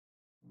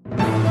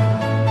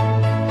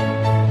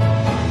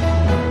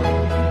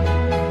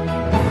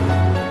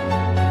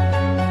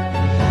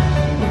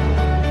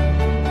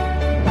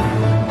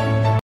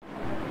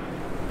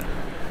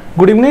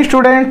Good evening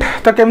student.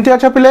 तो केमती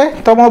अच्छा पिले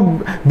तो मो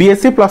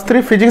बीएससी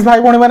 +3 फिजिक्स भाई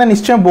भौणी मैंने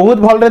निश्चय बहुत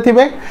भल थे।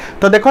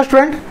 तो देखो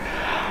स्टूडेंट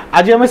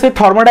आज आम से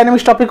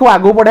थर्मोडायनामिक्स टॉपिक को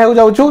आगू पढ़ाई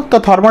जाऊँ। तो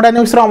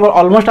थर्मोडायनामिक्स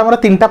ऑलमोस्ट आम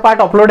 3टा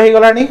पार्ट अपलोड हो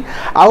गलानी।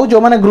 आउ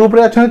जो मैंने ग्रुप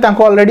रे अच्छा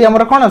ऑलरेडी आम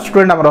कौन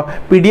स्टूडेंट आम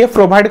पीडीएफ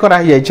प्रोवाइड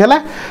कराई।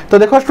 तो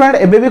देखो स्टूडेंट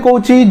एबे भी कहूँ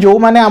जो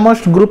मैंने आम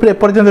ग्रुप रे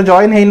एपर्यंत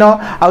जॉइन होन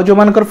आउ जो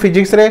मान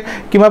फिजिक्स रे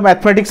कि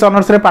मैथमेटिक्स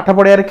ऑनर्स रे पाठ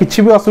पढ़ाई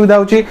किसी भी असुविधा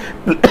होची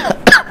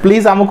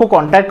प्लीज आमको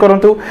कांटेक्ट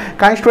करंतु।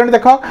 कहीं स्टूडेंट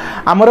देख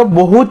आमर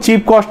बहुत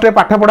चीप कॉस्ट रे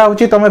पाठ पढ़ा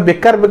होची। तुम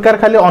बेकार बेकार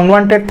खाली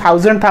अनवांटेड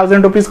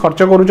थाउजेंड रुपीस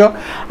खर्च करूछ।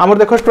 आमर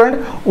देखो स्टूडेंट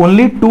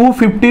ओनली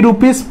 250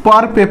 रुपीस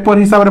पर पेपर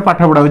हिसाब रे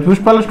पाठ पढ़ा होची। बुझ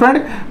पालो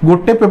स्टूडेंट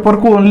गोटे पेपर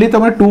को ओनली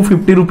तुम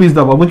 250 रुपीस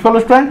दबो। बुझ पालो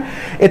स्टूडेंट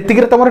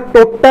एतिक तुम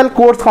टोटल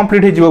कोर्स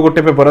कंप्लीट हो जिवो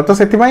गोटे पेपर। तो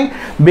सेति पई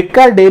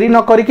बेकार देरी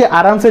न करिके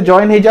आराम से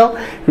जॉइन हो जाओ।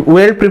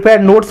 वेल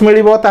प्रिपेयर्ड नोट्स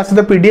मिलिबो ता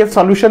सहित पीडीएफ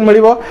सॉल्यूशन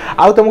मिलिबो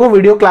आउ तुमको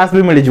वीडियो क्लास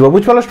भी मिल जिवो।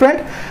 बुझ पालो स्टूडेंट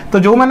तो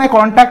जो माने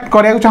कांटेक्ट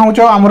करिया चाहूँ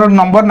आमर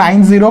नंबर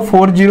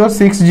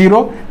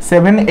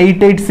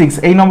 9040607886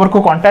 ए नंबर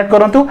को कांटेक्ट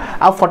करंतु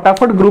आ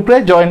फटाफट ग्रुप रे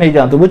जॉइन हो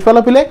जातु। बुझ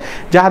पालो पिले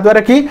जहाँ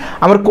द्वारा कि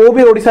आमर को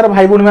भी ओडिसा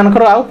भाई भौणी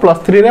मानकर आ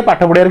 +3 रे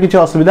पाठ पढ़ार किसी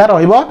असुविधा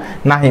रहिबो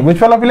नाही। बुझ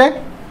पालो पिले।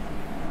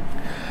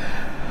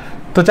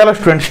 तो चलो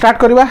स्टूडेंट स्टार्ट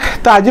करवा।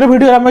 तो आज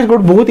वीडियो आम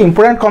बहुत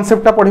इंपोर्टेंट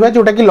कॉन्सेप्ट पढ़ा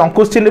जोटा कि लॉन्ग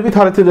क्वेश्चन भी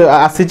थोड़े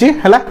आसी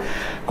है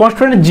कौन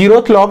student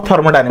zeroth law of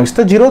thermodynamics.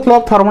 तो जीरोथ लॉ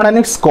ऑफ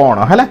थर्मोडायनामिक्स कौन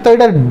है तो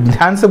ये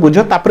ध्यान से बुझ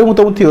तापर मुझे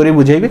तुमको थ्योरी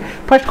बुझेबी।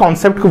 फर्स्ट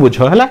कॉन्सेप्ट को बुझ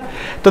है।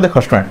 तो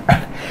देखो स्टूडेंट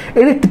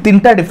ये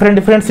 3टा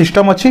डिफरेंट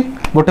सिस्टम अच्छी।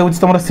 गोटे हूँ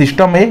तुम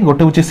सिस्टम ए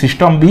गोटे हूँ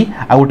सिस्टम बी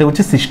आ गोटे हूँ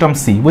सिस्टम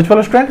सी। बुझ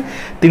पाल स्टूडेंट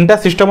 3टा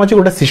सिस्टम अच्छी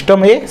गोटे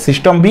सिस्टम ए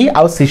सिस्टम बी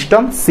आउ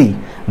सिस्टम सी।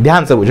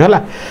 ध्यान से बुझ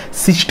है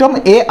सिस्टम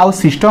ए आउ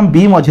सिस्टम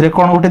बी मझे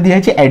कौन गोटे दिखाई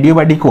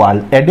एडियोबैटिक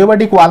वाल।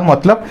 एडियोबैटिक वाल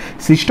मतलब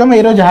सिस्टम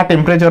ए रो जहाँ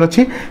टेम्परेचर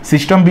अच्छी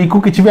सिस्टम बी को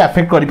किसी भी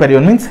अफेक्ट कर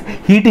मीन्स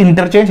हीट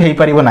इंटरचेंज हो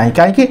पार ना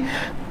कहीं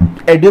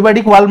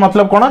एडियोबैटिक वाल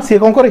मतलब कौन सी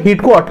कौन कर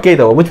हीट को अटकई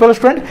दब। बुझ पाल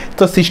स्टूडेंट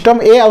तो सिस्टम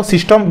ए आउ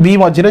सिस्टम बी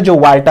मझे जो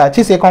वालटा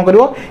अच्छी से कौन कर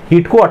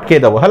हीट को अटकई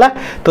दब है।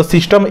 तो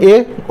सिस्टम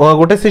ए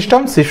गोटे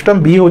सिस्टम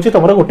बी हूँ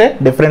तुम गोटे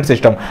डिफरेंट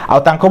सिस्टम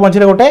आउ मझे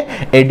गोटे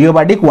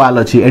एडियोबैटिक वाल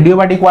अच्छी।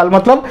 एडियोबैटिक वाल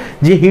मतलब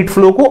जी हीट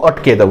फ्लो को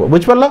अटकई दब।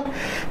 बुझ पाल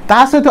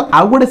ता सहित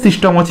आउ गोटे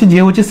सिस्टम अच्छी जी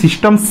हूँ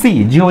सिस्टम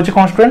सी जी हूँ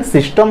कौन स्टूडेंट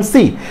सिस्टम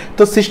सी।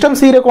 तो सिस्टम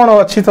सी रे कौन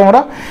अच्छी तुम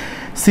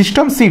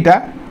सिस्टम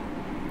सीटा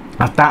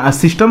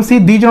सिस्टम सी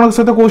दी जन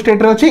सहित को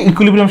स्टेट रे अछि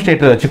इक्विलिब्रियम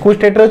स्टेट रे अछि। को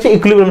स्टेट रे अछि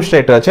इक्विलिब्रियम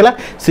स्टेट रे अछि।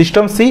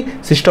 सिस्टम सी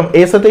सिस्टम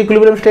ए सहित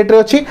इक्विलिब्रियम स्टेट रे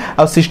अछि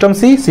आ सिस्टम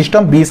सी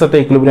सिस्टम बी सहित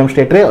इक्विलिब्रियम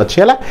स्टेट रे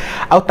अछि।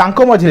 आ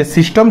तांको मझरे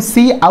सिस्टम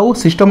सी आउ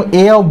सिस्टम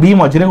ए आउ बी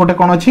मझरे गोटे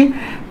कोन अछि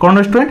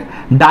कोन स्टूडेंट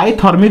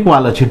डायथर्मिक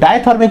वाल अछि।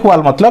 डायथर्मिक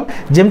वाल मतलब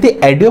जेमति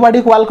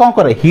एडियोबैटिक वाल कोन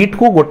करे हीट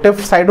को गोटे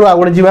साइड रो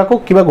आगोडे जीवा को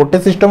किबा गोटे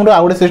सिस्टम रो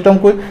आगोडे सिस्टम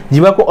को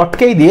जीवा को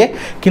अटकेई दिए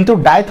किंतु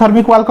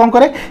डायथर्मिक वाल कोन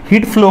करे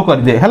हीट फ्लो कर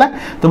दे हैला।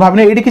 तो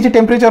भाबने एडी किछि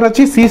टेम्परेचर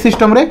अछि सी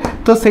सिस्टम रे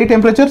तो सही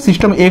टेम्परेचर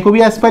सिस्टम ए को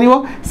भी आस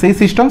पारिबो सही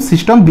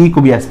सिस्टम बी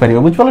को भी आस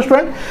पारिबो। बुझ पालो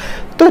स्टूडेंट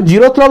तो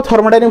जीरोथ लॉ ऑफ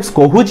थर्मोडायनामिक्स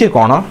कहू जे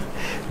कोन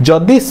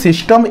जदि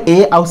सिस्टम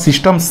ए आउ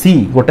सिस्टम सी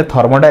गोटे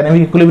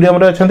थर्मोडायनामिक इक्विलिब्रियम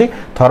रे अछंती।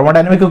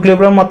 थर्मोडायनामिक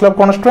इक्विलिब्रियम मतलब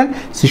कोन स्टूडेंट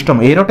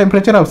सिस्टम ए रो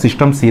टेम्परेचर आउ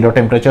सिस्टम सी रो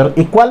टेम्परेचर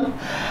इक्वल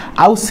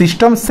आउ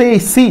सिस्टम से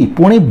सी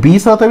पुणी बी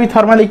सहित भी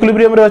थर्मल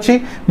इक्विलिब्रियम रे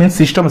अछि मीन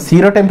सिस्टम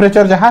सी रो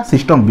टेम्परेचर जहाँ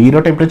सिस्टम बी रो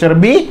टेम्परेचर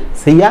बी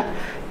सैया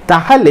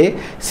ताहले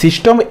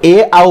सिस्टम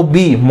ए आउ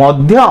बी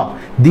मध्य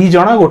दी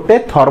जण गोटे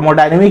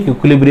थर्मोडायनामिक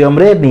इक्विलिब्रियम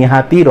रे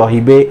निहाती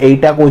रहिबे।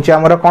 एटा कहूँ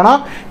आमर कौन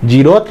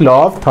जीरोथ लॉ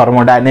ऑफ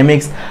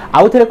थर्मोडायनामिक्स।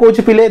 आउ थे कहूँ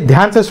पिले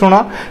ध्यान से शुण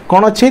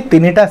कौन अच्छी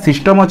 3टा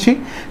सिस्टम अच्छी।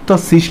 तो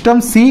सिस्टम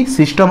सी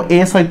सिस्टम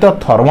ए सहित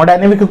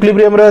थर्मोडायनामिक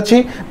इक्विलिब्रियम रे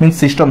अच्छी मीन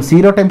सिस्टम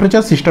सी रो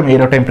टेम्परेचर सिस्टम ए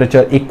रो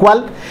टेम्परेचर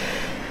इक्वल।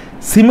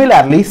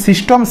 सिमिलरली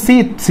सिस्टम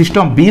सी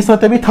सिस्टम बी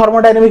सहित भी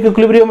थर्मोडायनामिक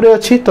इक्विलिब्रियम रे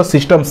अच्छी। तो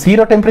सिस्टम सी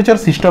रो टेम्परेचर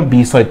सिस्टम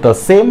बी सहित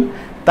सेम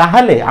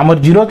ताहले आमर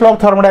जीरोथ लॉ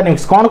ऑफ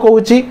थर्मोडायनामिक्स कौन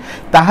कहूची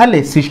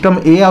ताहले सिस्टम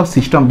ए और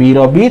सिस्टम बी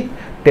रो भी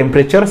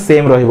टेम्परेचर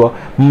सेम रहिबो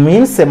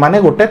मीन्स से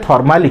माने गोटे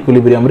थर्मल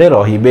इक्विलिब्रियम रे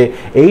रहिबे।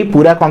 एई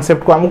पूरा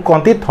कांसेप्ट को हम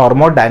कहंती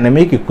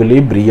थर्मोडायनामिक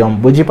इक्विलिब्रियम।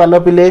 बुझी पालो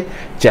पिले।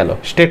 चलो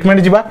स्टेटमेंट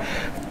जिबा।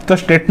 तो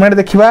स्टेटमेंट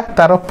देखिबा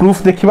तारो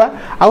प्रूफ देखिबा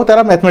आउ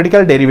तारो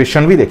मैथमेटिकल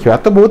डेरिवेशन भी देखिबा।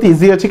 तो बहुत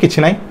इजी अछि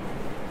किछि नै।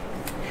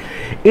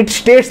 It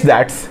states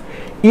that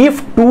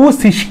if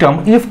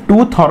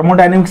two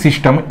thermodynamic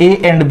system A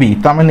and B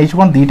तो हमें नहीं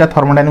कौन दीटा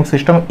thermodynamic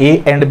system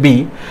A and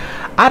B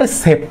are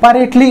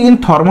separately in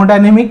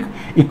thermodynamic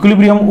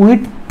equilibrium with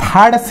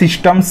third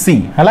system C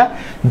है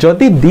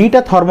जदि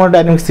दीटा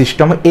thermodynamic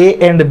system A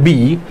and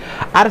B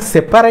are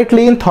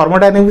separately in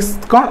thermodynamics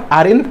कौन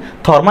are in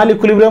thermal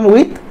equilibrium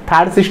with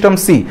third system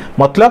सी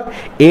मतलब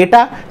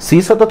एटा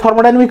सी सहित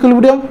thermodynamic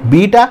equilibrium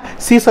beta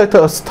सी सहित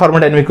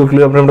thermodynamic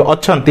equilibrium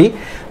अछंती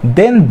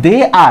then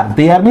they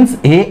are means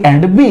A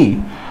and B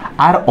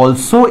are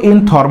also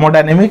in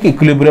thermodynamic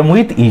equilibrium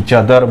with each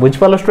other बुझ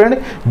पाल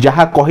student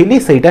जहाँ कहली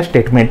सेटा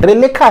statement रे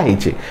लिखा है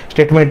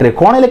स्टेटमेंट रे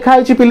कौन लिखा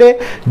है पिले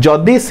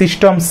जदि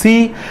सिस्टम सी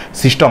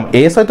सिस्टम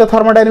ए सहित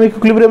थर्मोडायनेमिक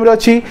इक्विलिब्रियम रे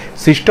अछि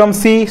सिस्टम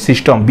सी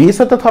सिस्टम बी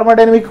सहित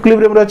थर्मोडायनेमिक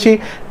इक्विलिब्रियम रे अछि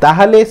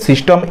ताहाले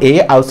सिस्टम ए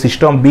आ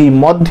सिस्टम बी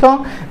मध्य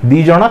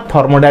दी जण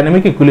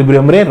थर्मोडायनेमिक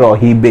इक्विलिब्रियम रे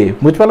रहिबे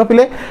बुझ पाल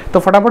पिले तो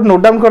फटाफट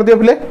नोट डाउन कर दियो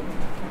पिले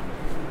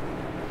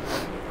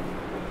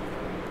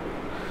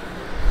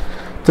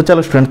तो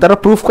चलो स्टूडेंट तार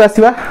प्रूफ को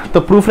आसीबा तो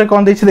प्रूफ रे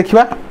कोन देछि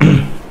देखिबा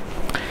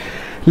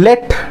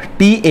late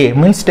TA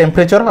means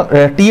temperature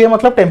TA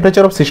मतलब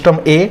temperature of system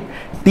A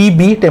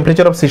TB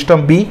temperature of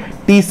system B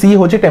TC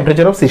होछि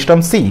temperature of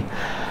system C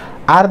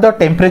are the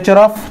temperature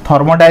of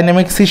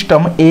thermodynamic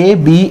system A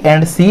B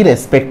and C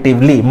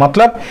respectively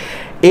मतलब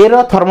A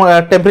row thermo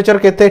temperature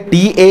केते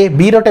TA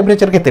B रो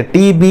temperature केते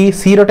TB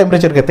C रो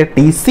temperature केते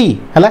TC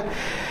हला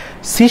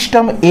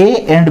System A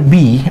and B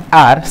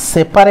are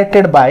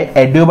separated by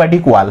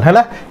adiabatic wall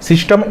है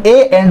System A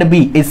and B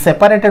is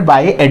separated by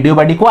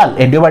adiabatic wall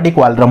adiabatic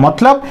wall रो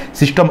मतलब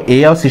System A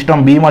और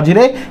System B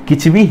मझिरे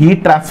किछि भी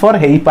heat transfer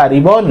हेई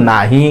पारिबो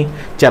नाही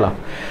चलो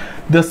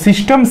The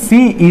system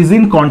C is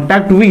in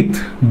contact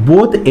with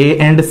both A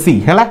and C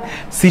है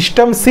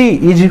System C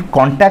is in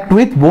contact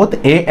with both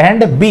A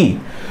and B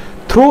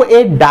through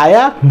a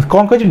dia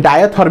कौन कह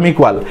diathermic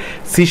वाल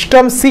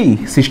system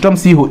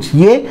सी हो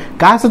ये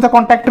कहा सहित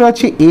कांटेक्ट रे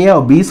अछि ए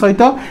और बी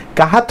सहित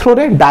कहा थ्रू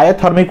रे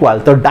डायाथर्मिक वाल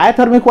तो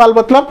डायाथर्मिक वाल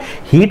मतलब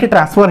heat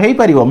transfer hay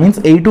परिबो means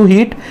A to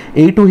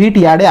heat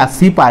याडे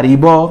आसी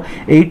परिबो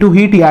ए टू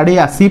हीट याडे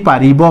आसी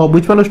परिबो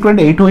बुझ पालो स्टूडेंट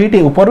ए टू हीट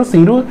ऊपर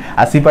सी रु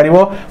आसी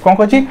परिबो कौन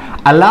कहछि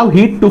अलाउ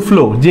हीट टू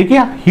फ्लो जे कि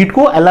हीट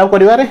को अलाउ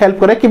करिवारे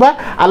हेल्प करे किबा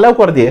अलाउ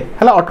कर दिए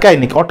हला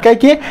अटकाई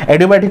के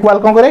एडियाबैटिक वाल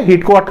कौन करे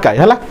हीट को अटकाए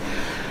हला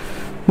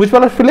बुझ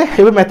पाल पिले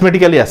एबे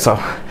mathematically us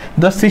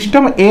the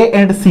system A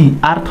and C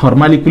R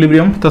thermal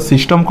equilibrium तो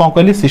सिस्टम कौन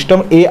कहली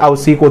सिस्टम ए आउ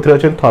सी कोथरे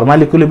अछि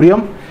thermal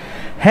equilibrium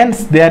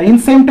hence they are in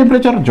same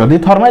temperature जदि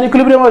थर्मल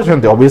इक्विलिब्रियम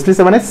अछि ऑब्वियसली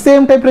से माने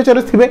सेम टेम्परेचर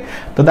रे थिबे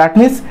तो that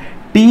means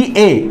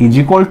TA is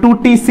equal to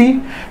TC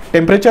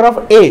temperature of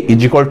A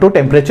is equal to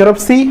temperature of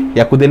C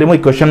याकू देले मो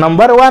इक्वेशन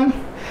नंबर 1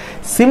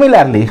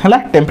 सिमिलरली हला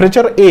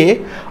temperature A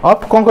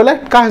of cone कहला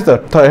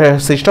का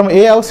सिस्टम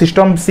A और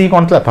सिस्टम C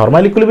कोन थला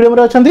थर्मल इक्विलिब्रियम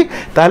रे अछंती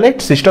ताले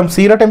system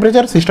C row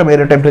temperature system A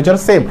row temperature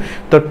same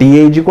तो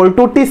TA is equal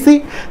to TC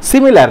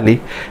similarly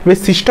way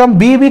system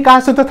B भी का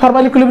सहित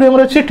थर्मल इक्विलिब्रियम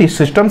रे अछि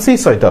सिस्टम C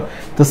सहित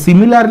तो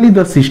similarly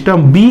the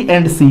system B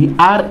and C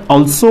are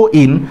also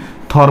in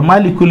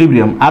thermal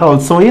equilibrium are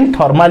also in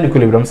thermal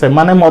equilibrium से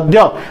माने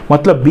मध्य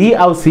मतलब B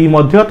और C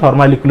मध्य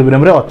थर्मल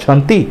इक्विलिब्रियम रे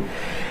अछंती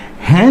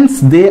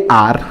hence they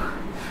are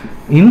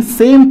in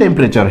same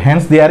temperature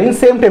hence they are in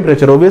same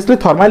temperature obviously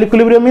thermal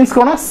equilibrium means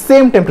कोना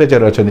same temperature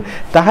अछंती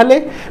ताहाले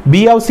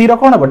B और C रो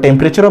कोन हो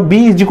temperature of B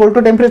is equal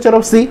to temperature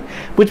of C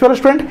बुझ पारो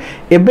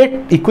student एबे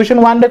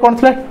equation 1 रे कोन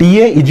थला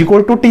TA is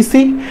equal to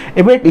TC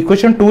एबे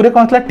equation 2 रे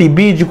कोन थला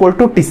TB is equal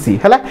to TC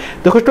हला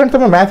देखो स्टूडेंट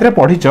तुम मैथ रे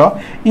पढिचो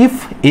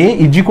if A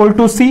is equal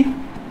to C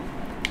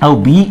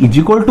और B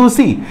is equal to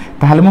C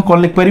ताहाले म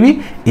कोन लिख परिबी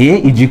A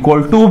is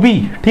equal to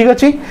B ठीक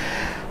अछि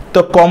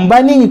तो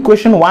कंबाइनिंग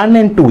इक्वेशन 1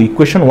 एंड 2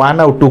 इक्वेशन 1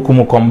 और 2 को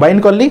मु कंबाइन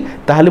करली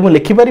ताहाले मु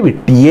लिखि परिबी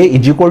TA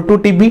is equal to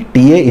TB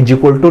TA is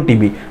equal to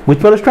TB बुझ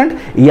पालो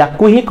student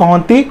याकू he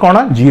कहंती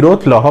cone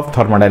zeroth law of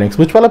thermodynamics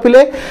बुझ पालो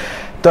पिले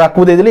तो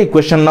आपको दे दिले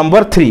equation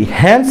number 3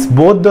 hence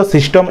both the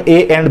system A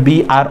and B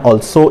are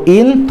also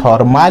in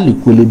thermal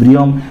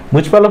equilibrium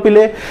बुझ पालो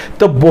पिले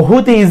तो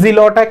बहुत इजी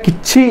लॉटा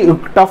किछि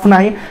टफ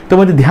नाही तो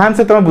मते ध्यान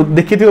से तुम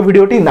देखिथियो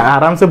वीडियोटी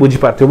आराम से बुझी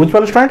पारथियो बुझ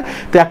पालो स्टूडेंट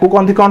तो याकू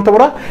कोनथि कोन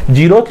तबरा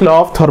जीरोथ लॉ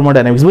ऑफ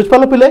थर्मोडायनेमिक्स बुझ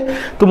पालो पिले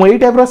तो मो एई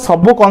टाइप रो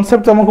सब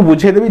कांसेप्ट तुमको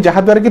बुझाई देबी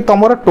जहा द्वारा कि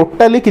तमरो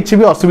टोटली किछि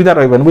भी असुविधा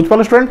रहबन बुझ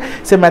पालो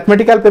स्टूडेंट से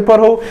मैथमेटिकल पेपर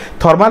हो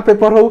थर्मल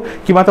पेपर हो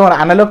किबा तमर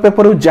एनालॉग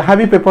पेपर हो जहां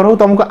भी पेपर हो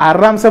तुमको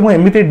आराम से मो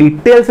एमिति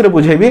डिटेल्स रे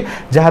बुझाइबी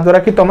जहां द्वारा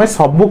कि तुम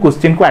सब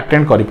क्वेश्चन को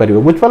अटेंड करि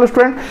परिबो बुझ पालो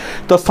स्टूडेंट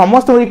तो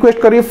समस्त रिक्वेस्ट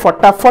करी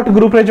फटाफट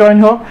ग्रुप रे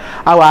जॉइन हो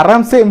आ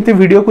आराम से एमती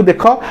वीडियो को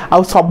देखो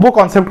आ सब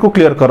कांसेप्ट को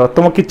क्लियर करो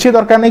तुम किछि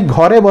दरकार नै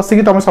घरे बसी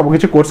कि तुम सब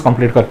किछि कोर्स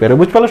कंप्लीट कर पारे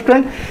बुझ पालो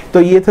स्टूडेंट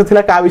तो ये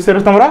थिला का विषय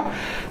रे तमरा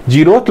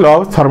जीरोथ लॉ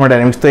ऑफ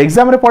थर्मोडायनेमिक्स तो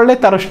एग्जाम रे पढ़ले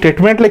तार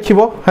स्टेटमेंट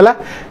लिखिबो हला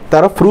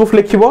तार प्रूफ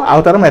लिखिबो आ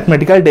तार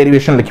मैथमेटिकल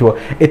डेरिवेशन लिखिबो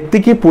एत्ति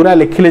की पूरा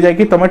लिखिले जाय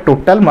कि तुम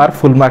total mark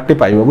full mark T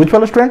पाइबो बुझ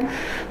पालो स्टूडेंट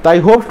तो आई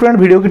होप स्टूडेंट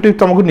वीडियो की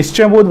तुमको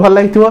निश्चय बहुत भल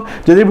लागिथिबो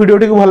जदि वीडियो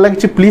टी को भल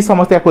लागिछि प्लीज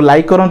समस्त याको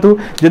लाइक करंतु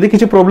जदि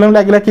किछि प्रॉब्लम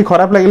लागिला कि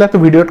खराब लागिला तो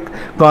वीडियो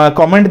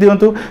कमेंट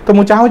दियंतु तो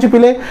मु चाहूछि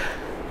पिले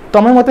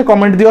तमे मते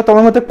कमेंट दियो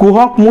तमे मते कुह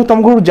मु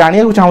तुमको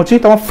जानिया को चाहूछि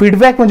तम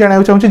फीडबैक मु जानिया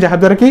को चाहूछि जहा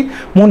द्वारा कि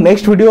मु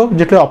नेक्स्ट वीडियो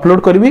जेते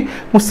अपलोड करबी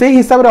मु से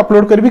हिसाब रे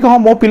अपलोड करबी कि हां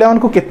मो पिलावन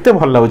को केते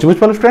भल लागुछि बुझ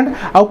पालो स्टूडेंट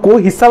आ को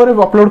हिसाब रे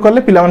अपलोड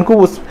करले पिलावन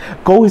को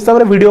को हिसाब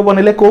रे वीडियो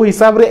बनेले को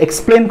हिसाब रे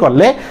एक्सप्लेन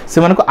करले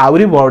से मन को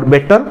आउरी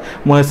बेटर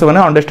से माने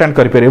अंडरस्टैंड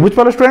करि पारे बुझ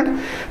पालो स्टूडेंट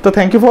तो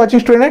thank you for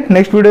watching student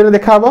next video रे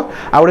देखा हबो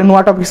आउरे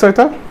नुवा टॉपिक सहित